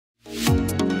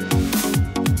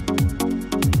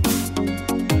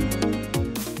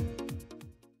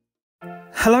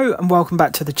Hello and welcome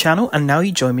back to the channel, and now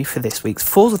you join me for this week's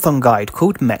Forzathon guide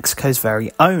called Mexico's Very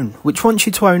Own, which wants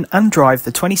you to own and drive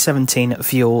the 2017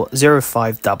 VUHL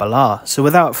 05RR. So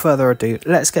without further ado,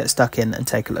 let's get stuck in and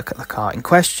take a look at the car in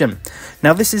question.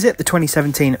 Now this is it, the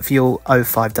 2017 VUHL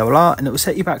 05RR, and it will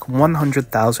set you back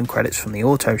 100,000 credits from the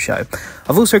auto show.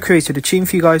 I've also created a tune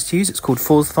for you guys to use. It's called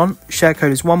Forzathon. Share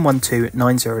code is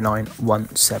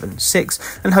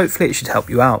 1129099176, and hopefully it should help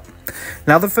you out.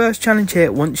 Now the first challenge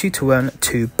here wants you to earn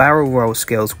 2 barrel roll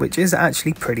skills, which is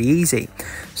actually pretty easy.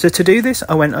 So to do this,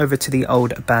 I went over to the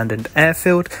old abandoned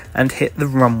airfield and hit the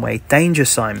runway danger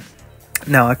sign.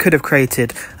 Now I could have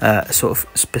created a sort of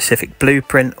specific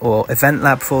blueprint or event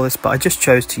lab for this, but I just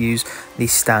chose to use the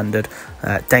standard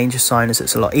danger sign as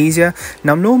it's a lot easier.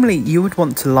 Now normally you would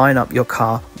want to line up your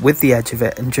car with the edge of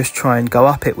it and just try and go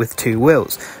up it with 2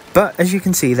 wheels. But as you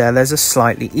can see there's a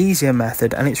slightly easier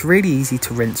method, and it's really easy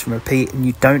to rinse and repeat, and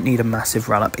you don't need a massive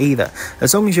run up either.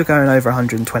 As long as you're going over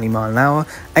 120 miles an hour,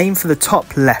 aim for the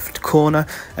top left corner,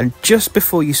 and just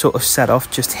before you sort of set off,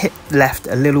 just hit left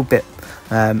a little bit,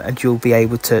 and you'll be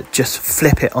able to just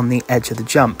flip it on the edge of the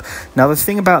jump. Now the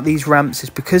thing about these ramps is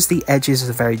because the edges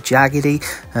are very jaggedy,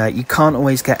 you can't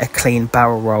always get a clean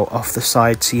barrel roll off the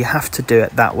side, so you have to do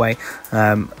it that way,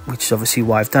 which is obviously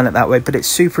why I've done it that way, but it's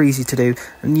super easy to do,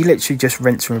 and you literally just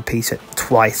rinse and repeat it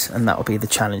twice and that will be the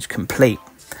challenge complete.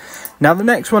 Now the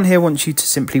next one here wants you to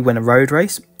simply win a road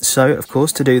race. So of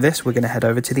course to do this we're going to head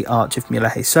over to the Arch of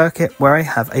Mulehey circuit, where I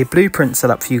have a blueprint set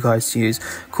up for you guys to use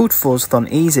called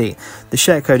Forzathon Easy. The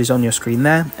share code is on your screen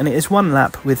there, and it is 1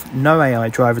 lap with no AI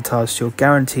driver tasks. You're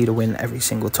guaranteed to win every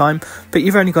single time, but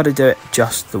you've only got to do it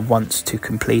just the once to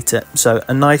complete it. So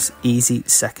a nice easy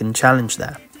second challenge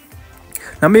there.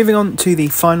 Now moving on to the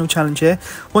final challenge here,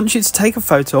 I want you to take a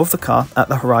photo of the car at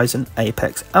the Horizon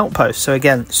Apex Outpost. So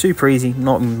again, super easy,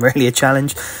 not really a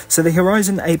challenge. So the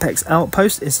Horizon Apex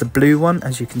Outpost is the blue one,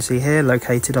 as you can see here,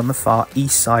 located on the far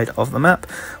east side of the map.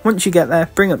 Once you get there,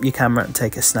 bring up your camera and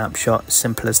take a snapshot.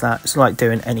 Simple as that. It's like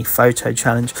doing any photo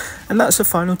challenge, and that's the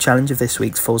final challenge of this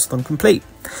week's Forzathon complete.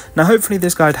 Now hopefully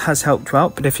this guide has helped you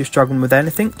out, but if you're struggling with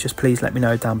anything, just please let me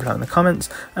know down below in the comments,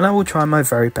 and I will try my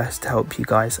very best to help you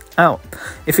guys out.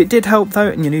 If it did help though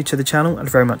and you're new to the channel, I'd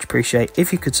very much appreciate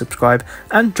if you could subscribe,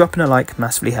 and dropping a like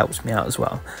massively helps me out as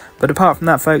well. But apart from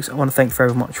that folks, I want to thank you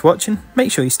very much for watching.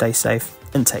 Make sure you stay safe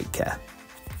and take care.